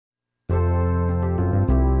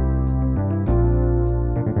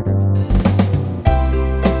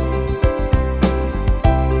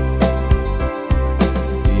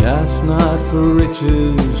ask not for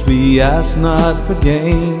riches, we ask not for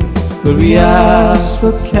gain, but we ask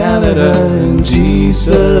for Canada in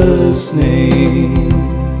Jesus' name.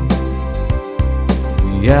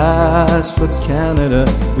 We ask for Canada,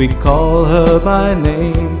 we call her by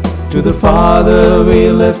name. To the Father we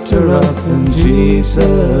lift her up in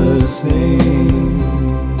Jesus' name.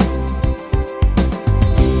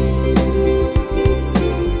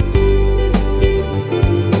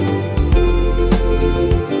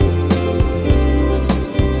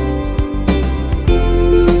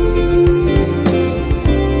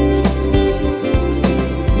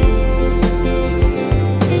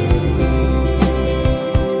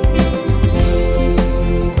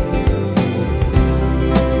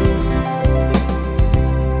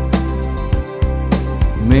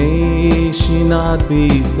 May she not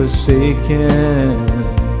be forsaken,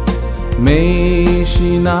 may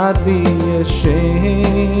she not be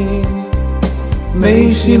ashamed.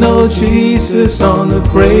 May she know Jesus on the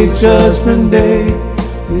great judgment day,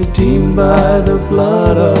 redeemed by the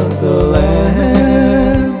blood of the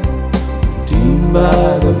Lamb, redeemed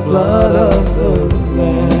by the blood of the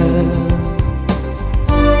Lamb.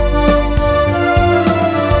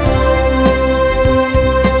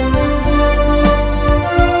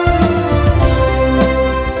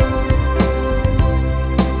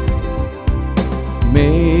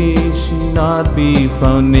 May she not be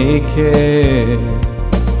found naked,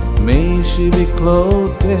 may she be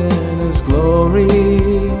clothed in His glory,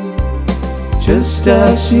 just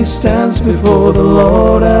as she stands before the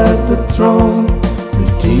Lord at the throne,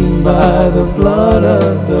 redeemed by the blood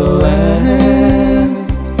of the Lamb,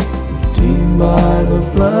 redeemed by the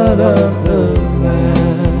blood of the Lamb.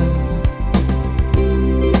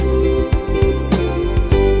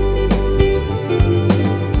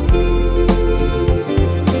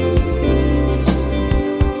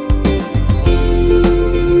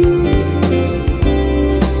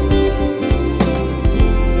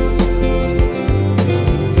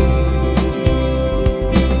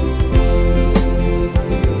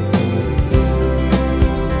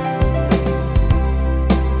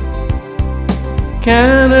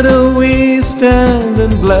 Canada, we stand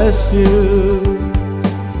and bless you.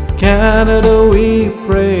 Canada, we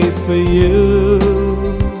pray for you.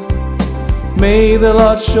 May the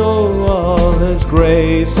Lord show all His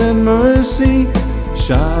grace and mercy,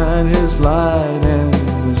 shine His light and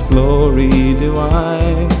His glory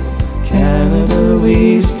divine. Canada,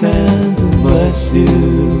 we stand and bless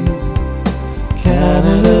you.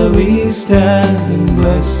 Canada, we stand and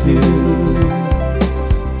bless you.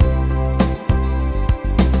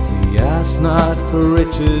 We ask not for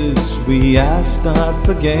riches, we ask not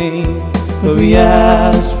for gain, but we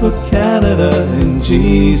ask for Canada in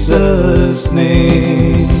Jesus'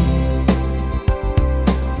 name.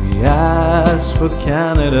 We ask for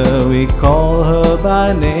Canada, we call her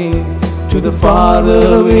by name. To the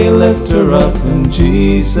Father we lift her up in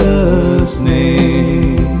Jesus'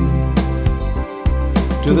 name.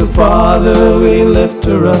 To the Father we lift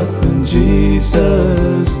her up in Jesus' name.